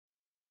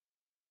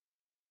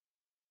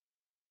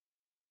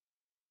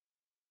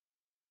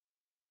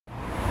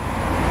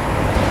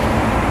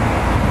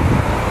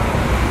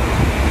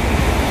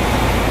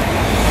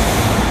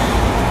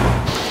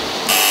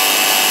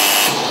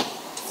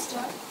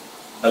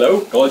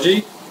Hello,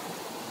 Golgi?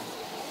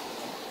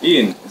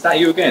 Ian, is that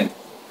you again?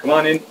 Come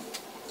on in.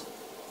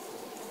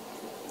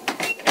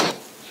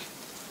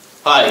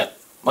 Hi,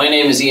 my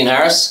name is Ian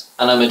Harris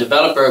and I'm a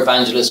developer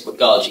evangelist with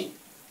Golgi.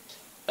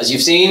 As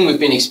you've seen, we've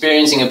been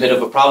experiencing a bit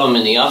of a problem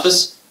in the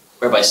office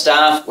whereby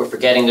staff were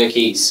forgetting their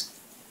keys.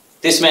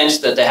 This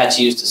meant that they had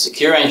to use the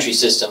secure entry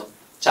system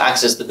to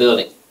access the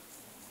building,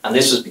 and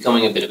this was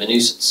becoming a bit of a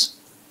nuisance.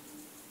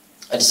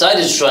 I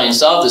decided to try and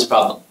solve this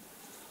problem.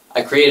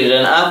 I created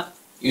an app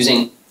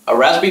using a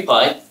Raspberry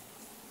Pi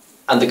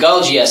and the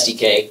Golgi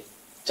SDK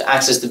to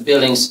access the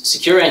building's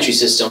secure entry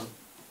system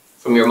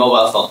from your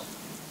mobile phone.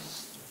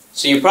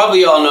 So you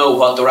probably all know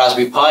what the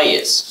Raspberry Pi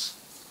is,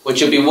 but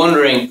you'll be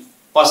wondering,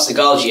 what's the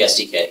Golgi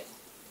SDK?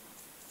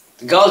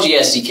 The Golgi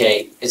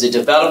SDK is a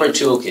developer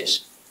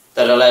toolkit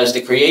that allows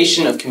the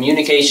creation of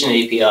communication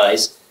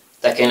APIs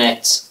that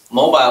connects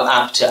mobile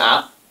app to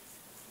app,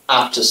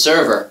 app to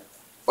server,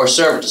 or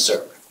server to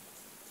server.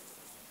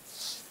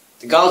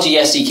 The Golgi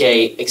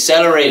SDK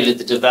accelerated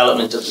the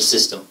development of the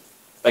system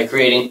by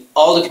creating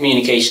all the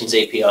communications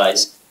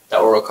APIs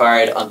that were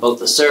required on both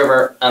the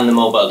server and the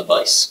mobile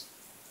device.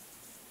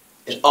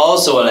 It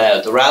also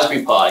allowed the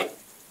Raspberry Pi,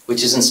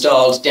 which is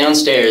installed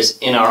downstairs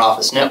in our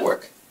office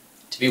network,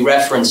 to be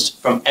referenced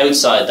from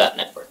outside that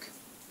network.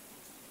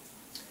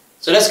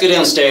 So let's go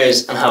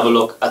downstairs and have a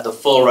look at the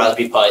full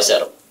Raspberry Pi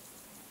setup.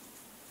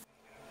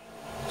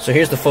 So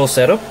here's the full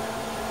setup.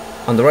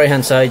 On the right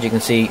hand side you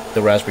can see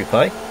the Raspberry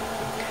Pi,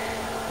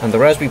 and the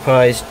Raspberry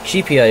Pi's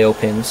GPIO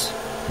pins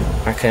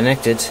are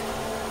connected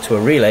to a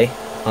relay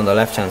on the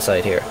left hand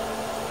side here.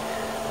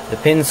 The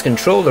pins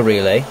control the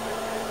relay,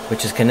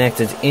 which is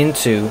connected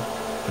into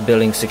the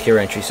building's secure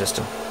entry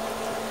system.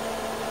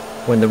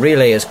 When the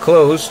relay is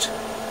closed,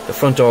 the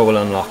front door will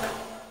unlock.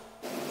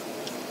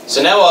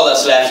 So now all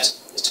that's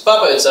left is to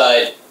pop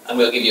outside and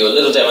we'll give you a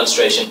little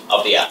demonstration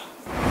of the app.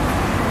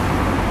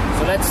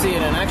 So let's see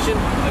it in action.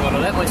 I'm going to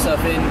let myself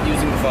in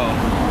using the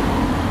phone.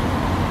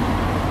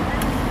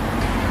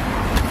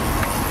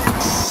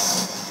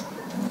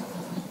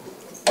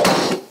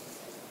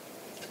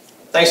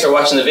 Thanks for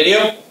watching the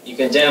video. You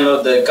can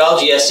download the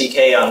Golgi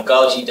SDK on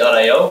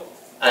golgi.io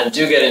and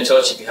do get in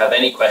touch if you have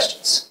any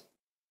questions.